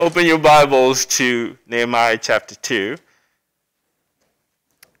Open your Bibles to Nehemiah chapter 2.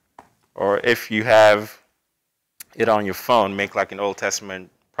 Or if you have it on your phone, make like an Old Testament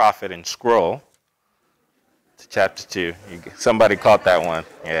prophet and scroll to chapter 2. Somebody caught that one.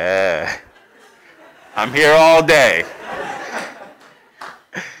 Yeah. I'm here all day.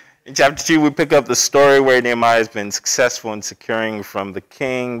 In chapter 2, we pick up the story where Nehemiah has been successful in securing from the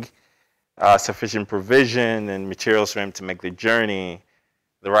king sufficient provision and materials for him to make the journey,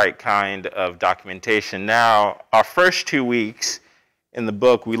 the right kind of documentation. Now, our first 2 weeks in the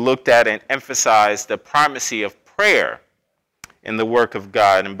book, we looked at and emphasized the primacy of prayer in the work of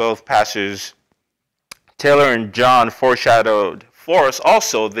God. And both pastors, Taylor and John, foreshadowed for us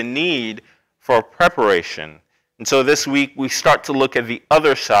also the need for preparation. And so this week, we start to look at the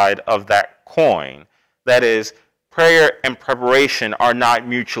other side of that coin. That is, prayer and preparation are not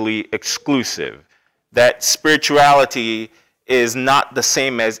mutually exclusive. That spirituality is not the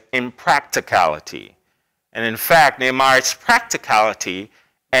same as impracticality. And in fact, Nehemiah's practicality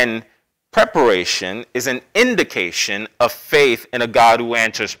and preparation is an indication of faith in a God who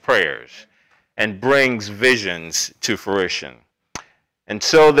answers prayers and brings visions to fruition. And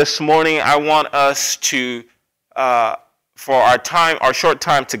so this morning, I want us to, for our short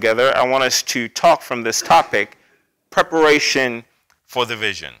time together, I want us to talk from this topic, preparation for the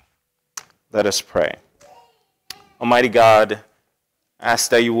vision. Let us pray. Almighty God, I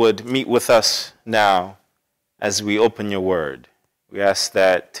ask that you would meet with us now as we open your word. We ask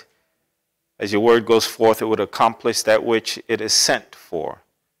that as your word goes forth, it would accomplish that which it is sent for.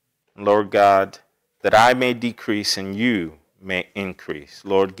 And Lord God, that I may decrease and you may increase.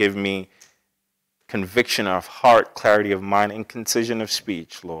 Lord, give me conviction of heart, clarity of mind, and concision of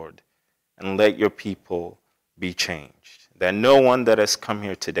speech, Lord. And let your people be changed. That no one that has come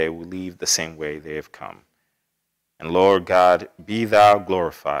here today will leave the same way they have come. And Lord God, be thou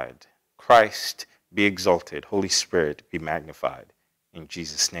glorified. Christ, be exalted. Holy Spirit, be magnified. In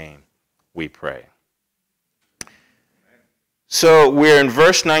Jesus' name, we pray. So we're in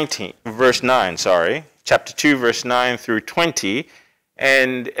verse 9, chapter 2, verse 9 through 20.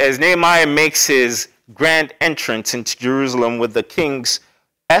 And as Nehemiah makes his grand entrance into Jerusalem with the king's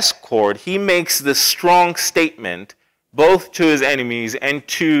escort, he makes this strong statement, both to his enemies and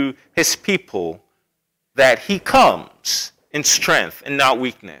to his people, that he comes in strength and not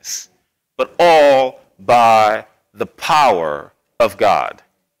weakness, but all by the power of God.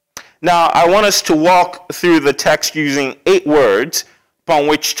 Now, I want us to walk through the text using 8 words upon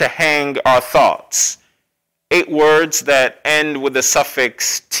which to hang our thoughts. 8 words that end with the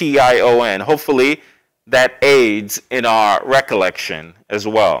suffix tion. Hopefully, that aids in our recollection as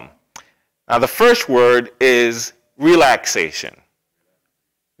well. Now, the first word is relaxation.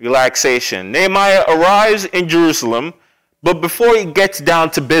 Relaxation. Nehemiah arrives in Jerusalem, but before he gets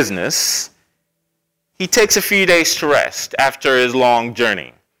down to business, he takes a few days to rest after his long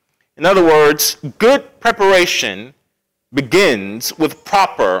journey. In other words, good preparation begins with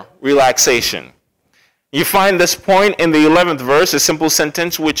proper relaxation. You find this point in the 11th verse, a simple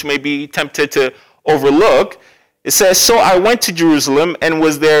sentence which may be tempted to overlook. It says, "So I went to Jerusalem and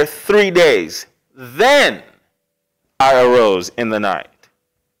was there 3 days. Then I arose in the night."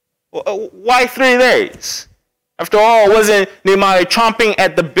 Why 3 days? After all, wasn't Nehemiah chomping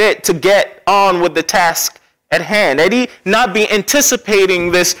at the bit to get on with the task at hand? Had he not been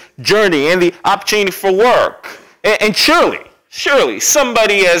anticipating this journey and the opportunity for work? And surely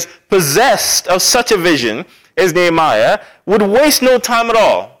somebody as possessed of such a vision as Nehemiah would waste no time at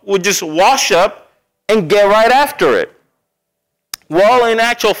all, would just wash up and get right after it. Well, in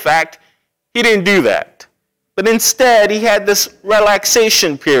actual fact, he didn't do that. But instead, he had this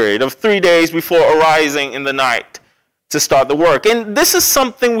relaxation period of 3 days before arising in the night to start the work. And this is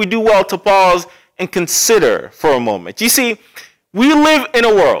something we do well to pause and consider for a moment. You see, we live in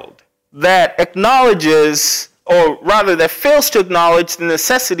a world that acknowledges, or rather that fails to acknowledge, the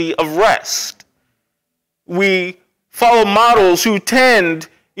necessity of rest. We follow models who tend,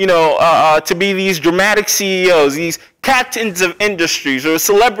 to be these dramatic CEOs, these captains of industries, or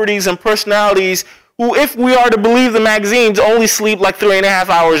celebrities and personalities who, if we are to believe the magazines, only sleep like 3.5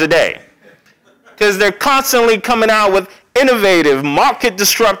 hours a day. Because they're constantly coming out with innovative,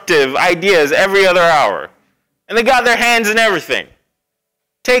 market-disruptive ideas every other hour. And they got their hands in everything.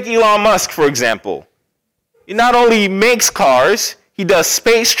 Take Elon Musk, for example. He not only makes cars, he does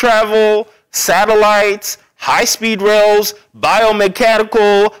space travel, satellites, high-speed rails,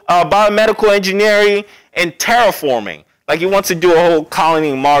 biomedical engineering, and terraforming. Like he wants to do a whole colony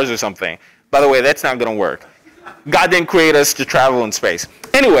on Mars or something. By the way, that's not going to work. God didn't create us to travel in space.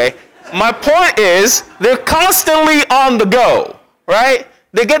 Anyway, my point is, they're constantly on the go, right?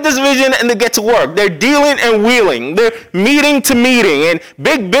 They get this vision and they get to work. They're dealing and wheeling. They're meeting to meeting, and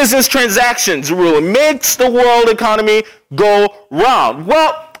big business transactions really makes the world economy go round.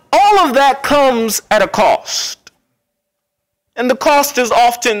 Well, all of that comes at a cost. And the cost is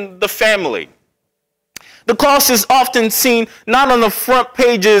often the family. The cost is often seen not on the front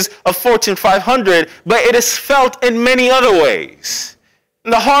pages of Fortune 500, but it is felt in many other ways.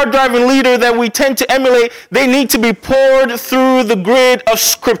 And the hard-driving leader that we tend to emulate, they need to be poured through the grid of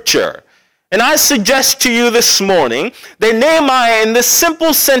Scripture. And I suggest to you this morning that Nehemiah, in this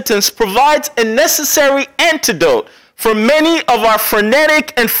simple sentence, provides a necessary antidote for many of our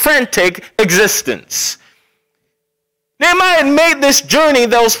frenetic and frantic existence. Nehemiah made this journey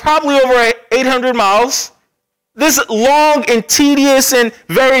that was probably over 800 miles, this long and tedious and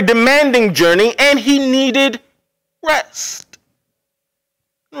very demanding journey, and he needed rest.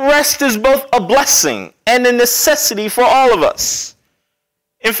 Rest is both a blessing and a necessity for all of us.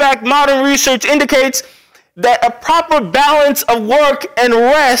 In fact, modern research indicates that a proper balance of work and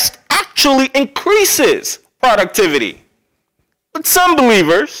rest actually increases productivity. But some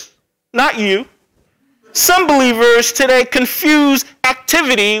believers, not you, some believers today confuse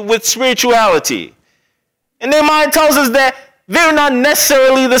activity with spirituality. And Nehemiah tells us that they're not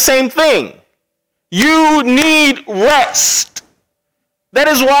necessarily the same thing. You need rest. That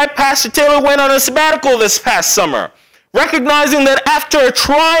is why Pastor Taylor went on a sabbatical this past summer, recognizing that after a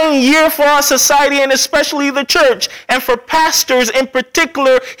trying year for our society and especially the church, and for pastors in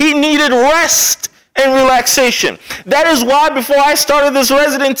particular, he needed rest and relaxation. That is why before I started this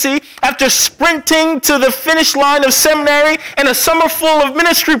residency, after sprinting to the finish line of seminary and a summer full of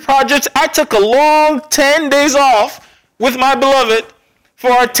ministry projects, I took a long 10 days off with my beloved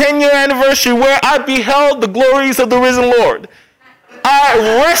for our 10-year anniversary, where I beheld the glories of the risen Lord.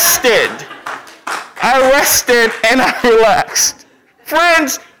 I rested and I relaxed.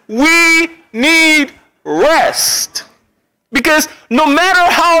 Friends, we need rest. Because no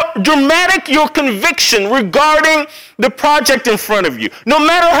matter how dramatic your conviction regarding the project in front of you, no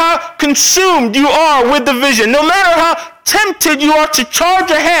matter how consumed you are with the vision, no matter how tempted you are to charge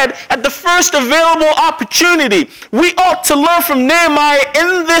ahead at the first available opportunity, we ought to learn from Nehemiah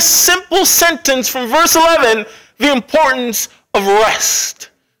in this simple sentence from verse 11, the importance of rest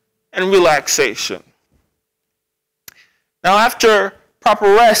and relaxation. Now, after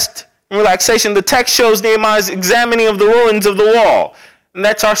proper rest and relaxation, the text shows Nehemiah's examining of the ruins of the wall. And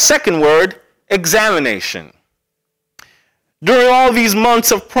that's our second word, examination. During all these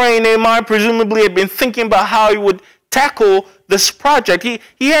months of praying, Nehemiah presumably had been thinking about how he would tackle this project.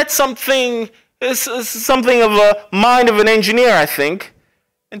 He had something of a mind of an engineer, I think.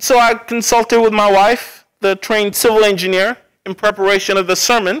 And so I consulted with my wife, the trained civil engineer, in preparation of the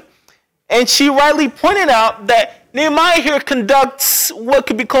sermon, and she rightly pointed out that Nehemiah here conducts what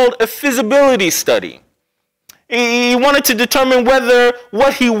could be called a feasibility study. He wanted to determine whether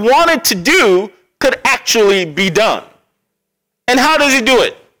what he wanted to do could actually be done. And how does he do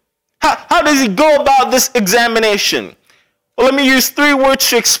it? How does he go about this examination? Well, let me use 3 words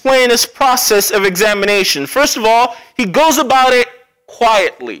to explain this process of examination. First of all, he goes about it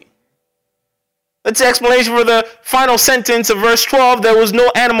quietly. That's the explanation for the final sentence of verse 12. There was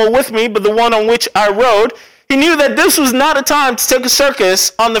no animal with me, but the one on which I rode. He knew that this was not a time to take a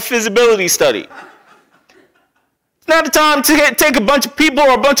circus on the feasibility study. It's not a time to take a bunch of people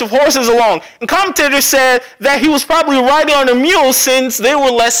or a bunch of horses along. And commentators said that he was probably riding on a mule since they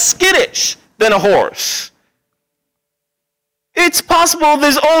were less skittish than a horse. It's possible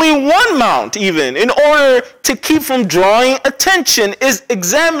there's only one mount even in order to keep from drawing attention.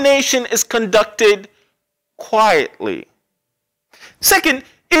 Examination is conducted quietly. Second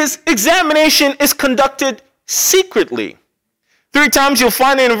is examination is conducted secretly. 3 times you'll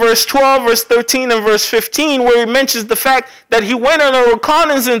find it in verse 12, verse 13, and verse 15, where he mentions the fact that he went on a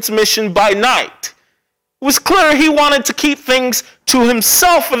reconnaissance mission by night. It was clear he wanted to keep things to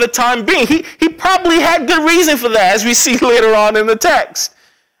himself for the time being. He probably had good reason for that, as we see later on in the text.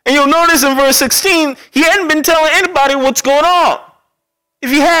 And you'll notice in verse 16, he hadn't been telling anybody what's going on.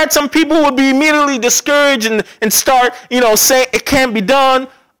 If he had, some people would be immediately discouraged and start, saying it can't be done.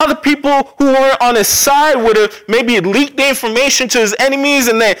 Other people who were on his side would have maybe leaked the information to his enemies,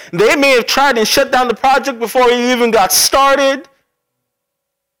 and they may have tried and shut down the project before he even got started.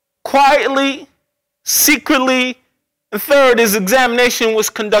 Quietly, secretly, and third, his examination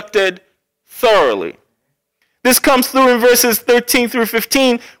was conducted thoroughly. This comes through in verses 13 through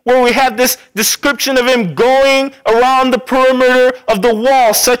 15, where we have this description of him going around the perimeter of the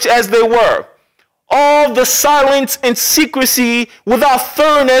wall, such as they were. All the silence and secrecy without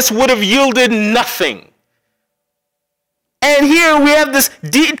thoroughness would have yielded nothing. And here we have this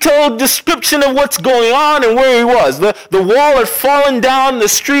detailed description of what's going on and where he was. The wall had fallen down the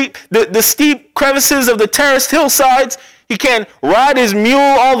street, the steep crevices of the terraced hillsides. He can't ride his mule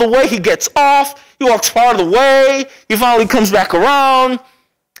all the way. He gets off. He walks part of the way. He finally comes back around.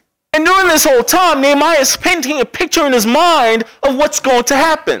 And during this whole time, Nehemiah is painting a picture in his mind of what's going to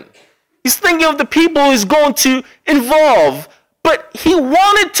happen. He's thinking of the people he's going to involve. But he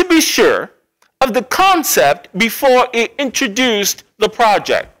wanted to be sure of the concept before he introduced the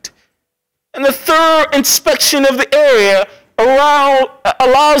project. And the thorough inspection of the area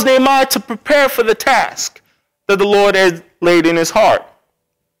allows Nehemiah to prepare for the task that the Lord has laid in his heart.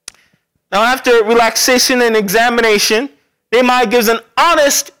 Now, after relaxation and examination, Nehemiah gives an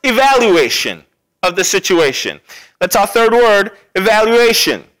honest evaluation of the situation. That's our third word,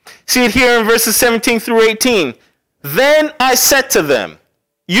 evaluation. See it here in verses 17 through 18. Then I said to them,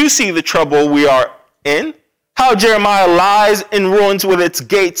 you see the trouble we are in, how Jeremiah lies in ruins with its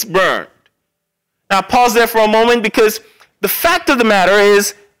gates burned. Now pause there for a moment, because the fact of the matter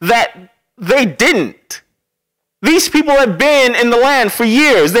is that they didn't. These people have been in the land for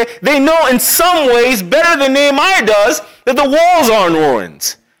years. They know in some ways better than Nehemiah does that the walls are in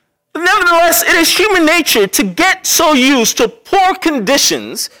ruins. But nevertheless, it is human nature to get so used to poor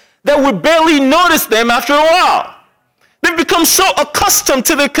conditions that we barely notice them after a while. They've become so accustomed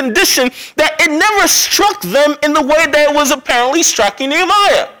to the condition that it never struck them in the way that it was apparently striking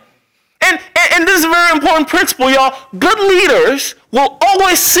Nehemiah. And this is a very important principle, y'all. Good leaders will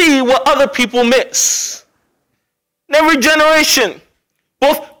always see what other people miss. In every generation,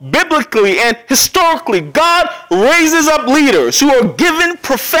 both biblically and historically, God raises up leaders who are given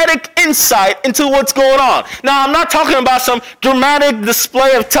prophetic insight into what's going on. Now, I'm not talking about some dramatic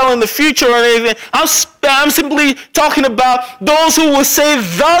display of telling the future or anything. I'm simply talking about those who will say,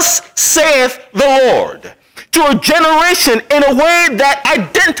 thus saith the Lord, to a generation in a way that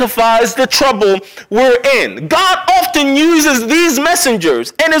identifies the trouble we're in. God often uses these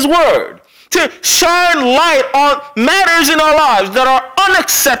messengers and his word to shine light on matters in our lives that are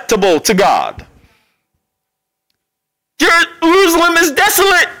unacceptable to God. Jerusalem is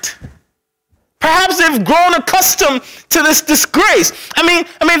desolate. Perhaps they've grown accustomed to this disgrace. I mean,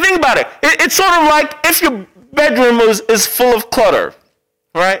 think about it. It's sort of like if your bedroom is full of clutter,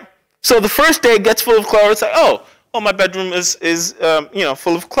 right? So the first day it gets full of clutter. It's like, oh, my bedroom is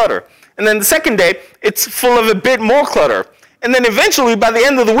full of clutter. And then the second day, it's full of a bit more clutter. And then eventually, by the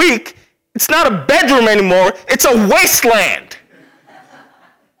end of the week, it's not a bedroom anymore, it's a wasteland.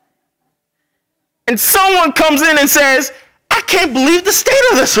 And someone comes in and says, I can't believe the state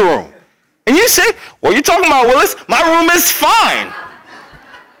of this room. And you say, what are you talking about, Willis? My room is fine.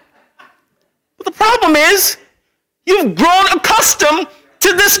 But the problem is, you've grown accustomed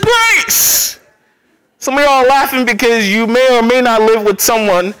to disgrace. Some of y'all are laughing because you may or may not live with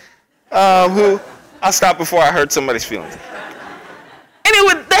someone who, I'll stop before I hurt somebody's feelings.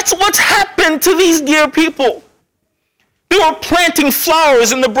 Anyway, that's what's happened to these dear people. They were planting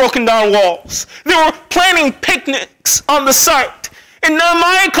flowers in the broken down walls. They were planning picnics on the site. And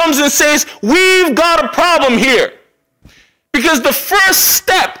Nehemiah comes and says, we've got a problem here. Because the first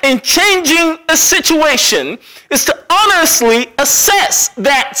step in changing a situation is to honestly assess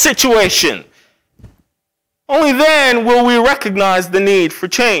that situation. Only then will we recognize the need for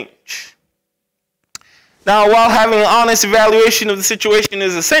change. Now, while having an honest evaluation of the situation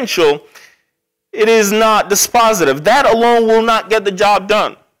is essential, it is not dispositive. That alone will not get the job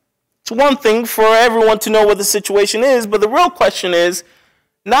done. It's one thing for everyone to know what the situation is, but the real question is,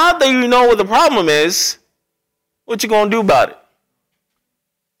 now that you know what the problem is, what you going to do about it?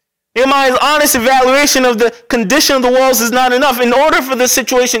 Nehemiah's honest evaluation of the condition of the walls is not enough. In order for the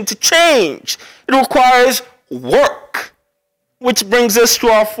situation to change, it requires work, which brings us to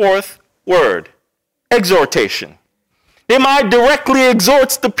our fourth word. Exhortation. Nehemiah directly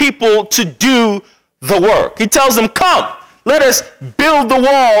exhorts the people to do the work. He tells them, come, let us build the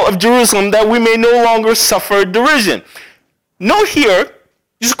wall of Jerusalem that we may no longer suffer derision. Note here,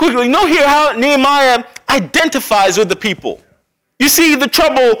 just quickly, note here how Nehemiah identifies with the people. You see the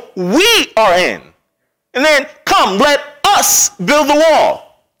trouble we are in. And then, come, let us build the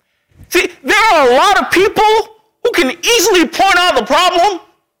wall. See, there are a lot of people who can easily point out the problem,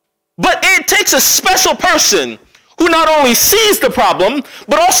 but it takes a special person who not only sees the problem,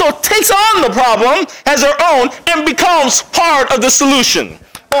 but also takes on the problem as their own and becomes part of the solution.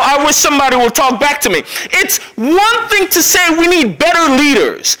 Oh, I wish somebody would talk back to me. It's one thing to say we need better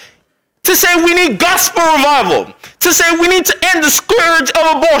leaders. to say we need gospel revival, to say we need to end the scourge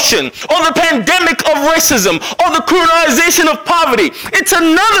of abortion, or the pandemic of racism, or the criminalization of poverty. It's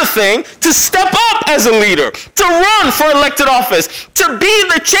another thing to step up as a leader, to run for elected office, to be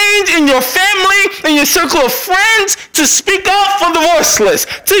the change in your family, in your circle of friends, to speak out for the voiceless,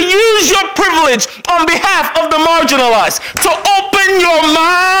 to use your privilege on behalf of the marginalized, to open your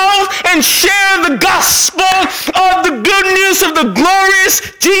mouth and share the gospel of the good news of the glorious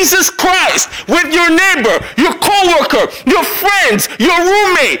Jesus Christ with your neighbor, your coworker, your friends, your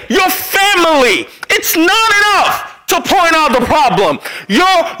roommate, your family. It's not enough to point out the problem. You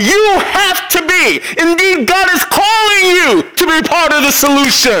have to be. Indeed, God is calling you to be part of the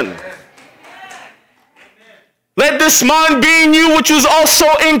solution. Let this mind be in you, which was also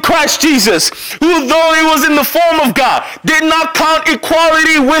in Christ Jesus, who, though he was in the form of God, did not count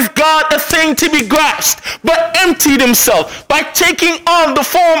equality with God a thing to be grasped, but emptied himself by taking on the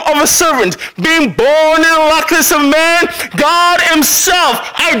form of a servant. Being born in the likeness of man, God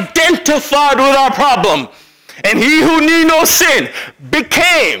himself identified with our problem. And he who knew no sin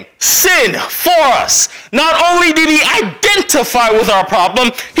became sin for us. Not only did he identify with our problem,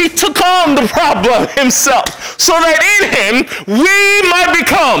 he took on the problem himself, so that in him we might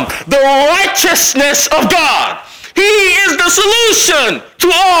become the righteousness of God. He is the solution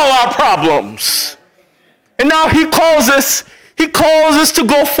to all our problems. And now he calls us to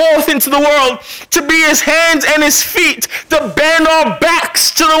go forth into the world, to be his hands and his feet, to bend our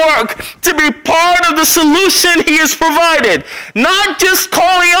backs to the work, to be part of the solution he has provided. Not just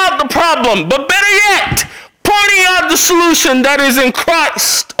calling out the problem, but better yet, pointing out the solution that is in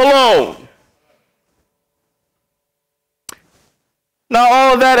Christ alone. Now,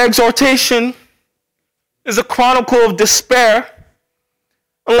 all of that exhortation is a chronicle of despair,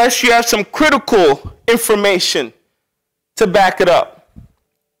 unless you have some critical information to back it up.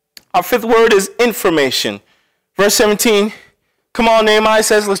 Our fifth word is information. Verse 17, come on, Nehemiah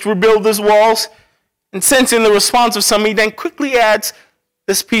says, let's rebuild these walls. And sensing the response of some, he then quickly adds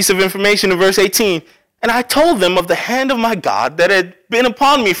this piece of information in verse 18. And I told them of the hand of my God that had been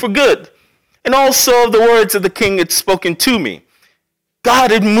upon me for good, and also of the words that the king had spoken to me.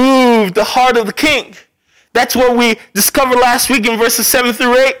 God had moved the heart of the king. That's what we discovered last week in verses 7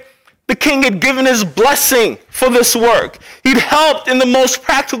 through 8. The king had given his blessing for this work. He'd helped in the most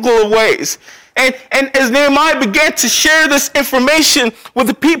practical of ways. And as Nehemiah began to share this information with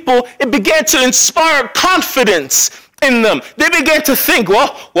the people, it began to inspire confidence in them. They began to think,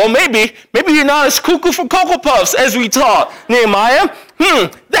 well, maybe you're not as cuckoo for Cocoa Puffs as we taught, Nehemiah.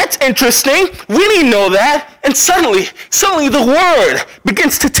 That's interesting. We didn't know that. And suddenly the word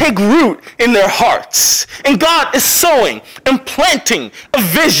begins to take root in their hearts. And God is sowing and planting a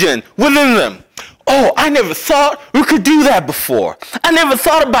vision within them. Oh, I never thought we could do that before. I never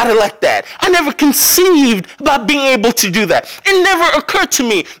thought about it like that. I never conceived about being able to do that. It never occurred to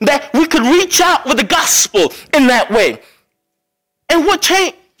me that we could reach out with the gospel in that way. And what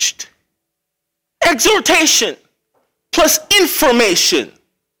changed? Exhortation plus information,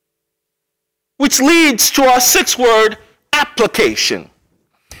 which leads to our sixth word, application.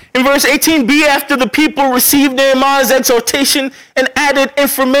 In verse 18b, after the people received Nehemiah's exhortation and added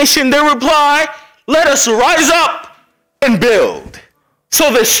information, they reply, let us rise up and build.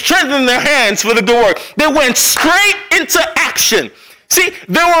 So they strengthened their hands for the good work. They went straight into action. See,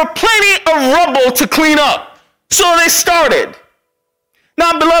 there were plenty of rubble to clean up, so they started.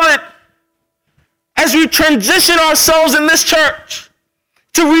 Now, beloved, as we transition ourselves in this church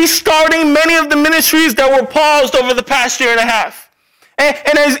to restarting many of the ministries that were paused over the past year and a half,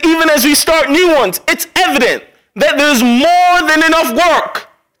 and even as we start new ones, it's evident that there's more than enough work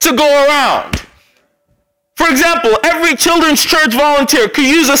to go around. For example, every children's church volunteer could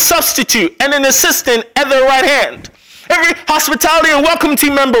use a substitute and an assistant at their right hand. Every hospitality and welcome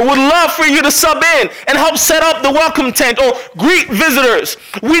team member would love for you to sub in and help set up the welcome tent or greet visitors.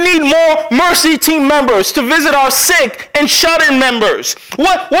 We need more mercy team members to visit our sick and shut-in members.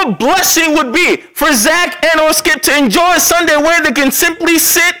 What blessing would be for Zach and or Skip to enjoy a Sunday where they can simply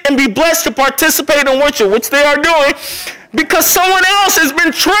sit and be blessed to participate in worship, which they are doing, because someone else has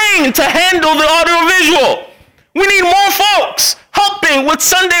been trained to handle the audiovisual. We need more folks helping with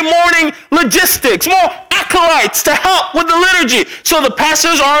Sunday morning logistics, more acolytes to help with the liturgy, so the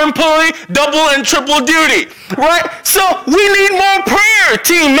pastors aren't pulling double and triple duty, right? So we need more prayer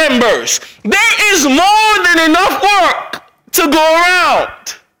team members. There is more than enough work to go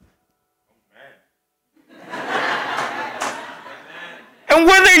around. And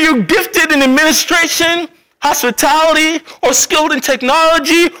whether you're gifted in administration, hospitality, or skilled in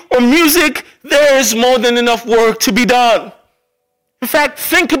technology or music, there is more than enough work to be done. In fact,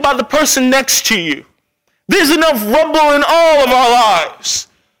 think about the person next to you. There's enough rubble in all of our lives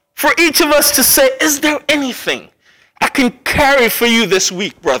for each of us to say, is there anything I can carry for you this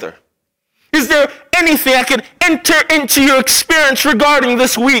week, brother? Is there anything I can enter into your experience regarding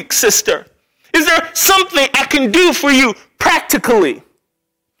this week, sister? Is there something I can do for you practically?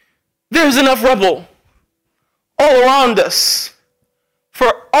 There's enough rubble all around us for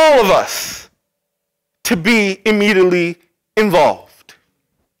all of us to be immediately involved.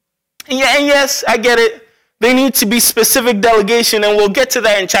 And yes, I get it. There needs to be specific delegation, and we'll get to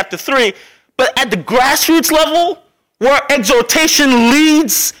that in chapter 3. But at the grassroots level, where exhortation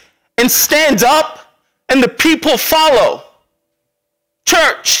leads and stands up and the people follow,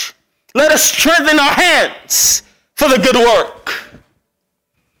 church, let us strengthen our hands for the good work.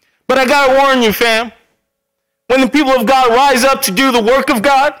 But I gotta warn you, fam, when the people of God rise up to do the work of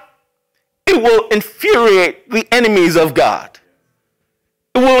God, it will infuriate the enemies of God.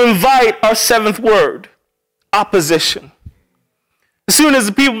 It will invite our seventh word, opposition. As soon as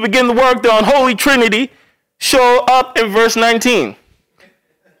the people begin the work, the unholy trinity show up in verse 19.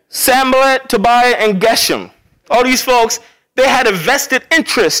 Sanballat, Tobiah, and Geshem. All these folks, they had a vested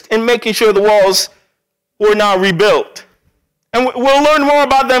interest in making sure the walls were not rebuilt. And we'll learn more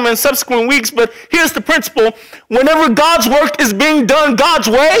about them in subsequent weeks, but here's the principle. Whenever God's work is being done God's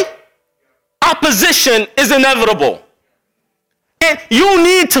way, opposition is inevitable. And you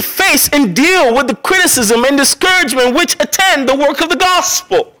need to face and deal with the criticism and discouragement which attend the work of the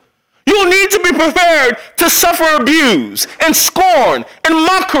gospel. You need to be prepared to suffer abuse and scorn and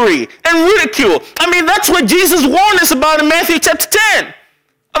mockery and ridicule. I mean, that's what Jesus warned us about in Matthew chapter 10,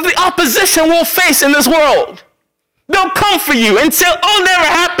 of the opposition we'll face in this world. They'll come for you and say, oh, never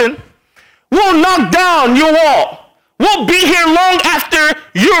happened. We'll knock down your wall. We'll be here long after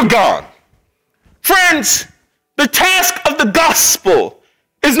you're gone. Friends, the task of the gospel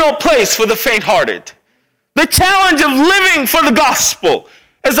is no place for the faint-hearted. The challenge of living for the gospel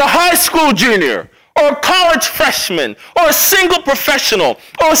as a high school junior or a college freshman or a single professional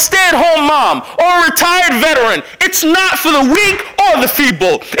or a stay-at-home mom or a retired veteran, it's not for the weak or the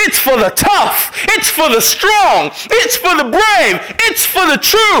feeble. It's for the tough. It's for the strong. It's for the brave. It's for the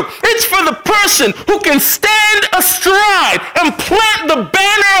true. It's for the person who can stand astride and plant the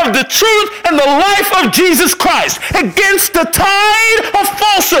banner of the truth and the life of Jesus Christ against the tide of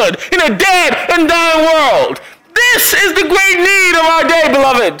falsehood in a dead and dying world. This is the great need of our day,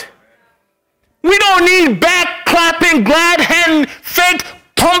 beloved. We don't need back-clapping, glad-hand, fake,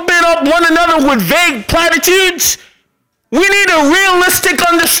 pumping up one another with vague platitudes. We need a realistic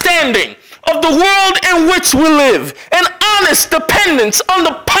understanding of the world in which we live, an honest dependence on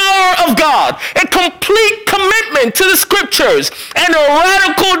the power of God, a complete commitment to the scriptures, and a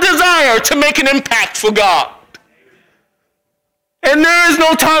radical desire to make an impact for God. And there is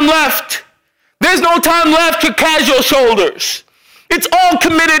no time left. There's no time left for casual shoulders. It's all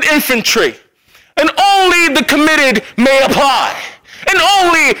committed infantry. And only the committed may apply. And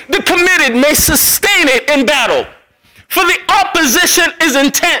only the committed may sustain it in battle. For the opposition is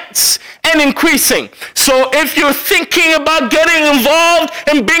intense and increasing. So if you're thinking about getting involved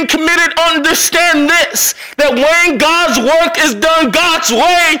and being committed, understand this, that when God's work is done God's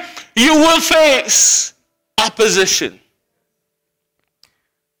way, you will face opposition.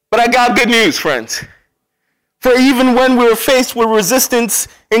 But I got good news, friends. For even when we're faced with resistance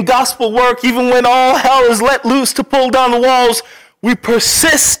in gospel work, even when all hell is let loose to pull down the walls, we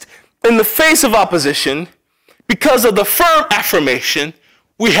persist in the face of opposition because of the firm affirmation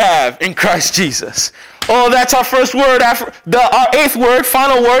we have in Christ Jesus. Oh, that's our first word, our eighth word,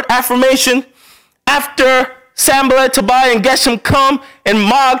 final word, affirmation. After Sanballat, Tobiah, and Geshem come and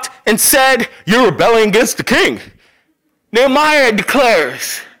mocked and said, you're rebelling against the king, Nehemiah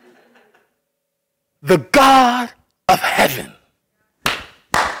declares, the God of heaven.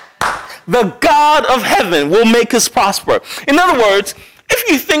 The God of heaven will make us prosper. In other words, if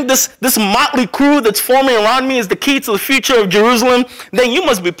you think this motley crew that's forming around me is the key to the future of Jerusalem, then you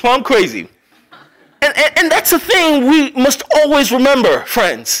must be plumb crazy. And that's the thing we must always remember,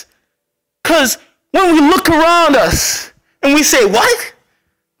 friends. Because when we look around us and we say, what?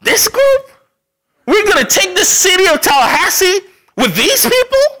 This group? We're going to take the city of Tallahassee with these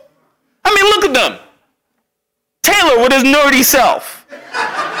people? I mean, look at them. Taylor with his nerdy self.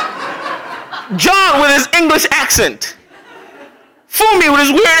 John with his English accent. Fumi with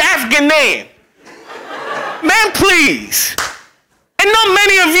his weird African name. Man, please. And not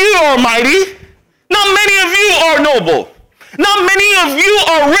many of you are mighty. Not many of you are noble. Not many of you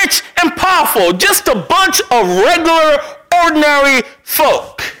are rich and powerful. Just a bunch of regular, ordinary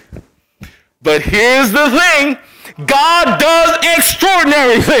folk. But here's the thing. God does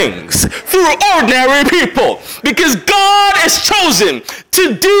extraordinary things through ordinary people because God is chosen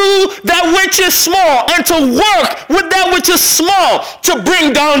to do that which is small and to work with that which is small to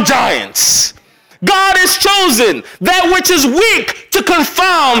bring down giants. God is chosen that which is weak to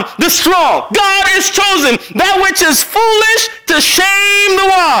confound the strong. God is chosen that which is foolish to shame the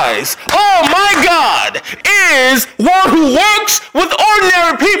wise. Oh, my God is one who works with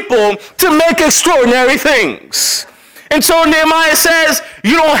ordinary people to make extraordinary things. And so Nehemiah says,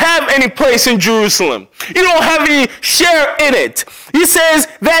 you don't have any place in Jerusalem. You don't have any share in it. He says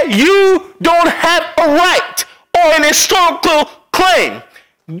that you don't have a right or an historical claim.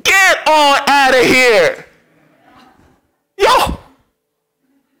 Get on out of here. Yo,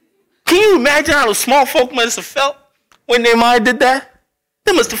 can you imagine how the small folk must have felt when Nehemiah did that?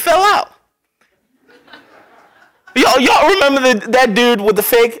 They must have fell out. Y'all remember that dude with the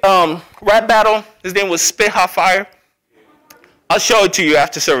fake rap battle? His name was Spit Hot Fire. I'll show it to you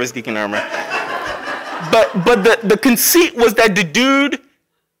after service, Deacon Irma. But the conceit was that the dude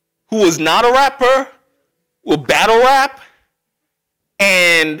who was not a rapper would battle rap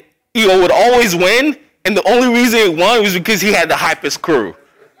and would always win. And the only reason he won was because he had the hypest crew,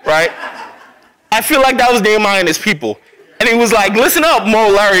 right? I feel like that was Nehemiah and his people. And he was like, listen up, Mo,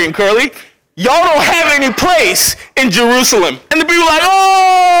 Larry, and Curly. Y'all don't have any place in Jerusalem. And the people were like,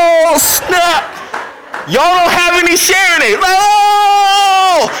 oh, snap. Y'all don't have any share in it. Like,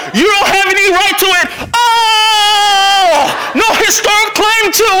 oh, you don't have any right to it. Oh, no historic claim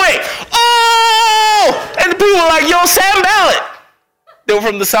to it. Oh, and the people were like, yo, Sam Ballard. They were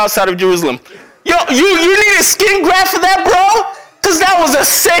from the south side of Jerusalem. Yo, you need a skin graft for that, bro? Because that was a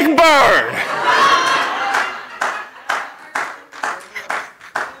sick burn.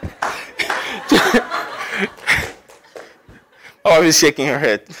 Oh, I was shaking her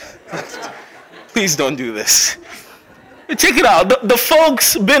head. Please don't do this. Check it out. The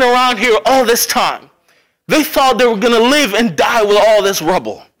folks been around here all this time. They thought they were going to live and die with all this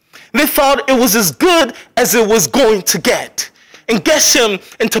rubble. They thought it was as good as it was going to get. And Geshem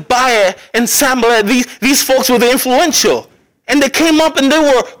and Tobiah and Sanballat, these folks were the influential. And they came up and they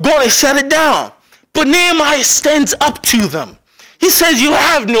were going to shut it down. But Nehemiah stands up to them. He says, you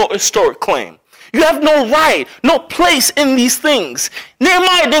have no historic claim. You have no right, no place in these things.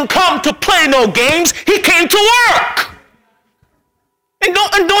 Nehemiah didn't come to play no games. He came to work. And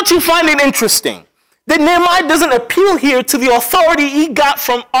don't you find it interesting that Nehemiah doesn't appeal here to the authority he got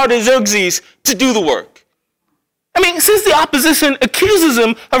from Artaxerxes to do the work? I mean, since the opposition accuses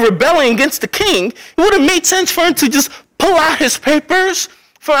him of rebelling against the king, it would have made sense for him to just pull out his papers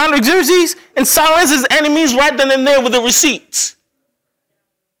for Artaxerxes and silence his enemies right then and there with the receipts.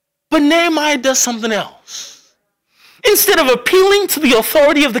 But Nehemiah does something else. Instead of appealing to the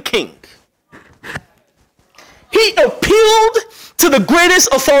authority of the king, he appealed to the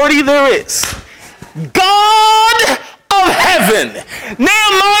greatest authority there is, God of heaven.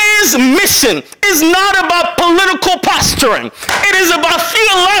 Nehemiah's mission is not about political posturing. It is about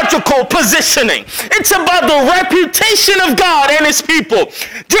theological positioning. It's about the reputation of God and his people.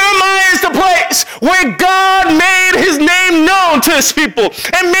 Jeremiah is the place where God made his name known to his people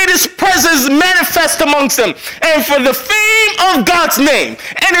and made his presence manifest amongst them. And for the fame of God's name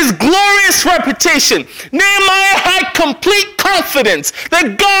and his glorious reputation, Nehemiah had complete confidence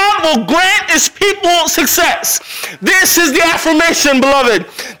that God will grant his people success. This is the affirmation, beloved,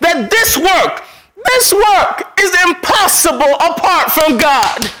 that this work is impossible apart from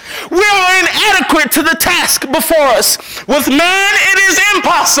God. We are inadequate to the task before us. With man, it is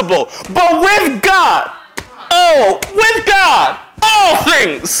impossible. But with God, all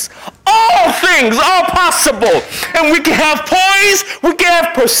things are possible. And we can have poise, we can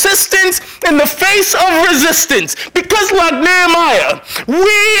have persistence in the face of resistance. Because like Nehemiah,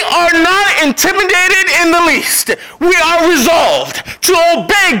 we are not intimidated in the least. We are resolved to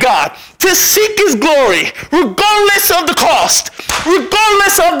obey God, to seek his glory, regardless of the cost,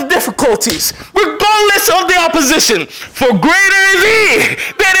 regardless of the difficulties, regardless of the opposition. For greater is he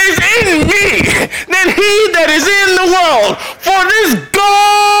that is in me than he that is in the world. For this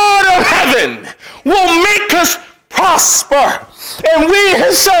God of heaven will make us prosper, and we,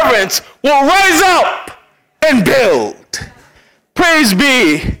 his servants, will rise up and build. Praise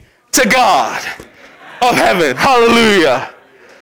be to God of heaven. Hallelujah.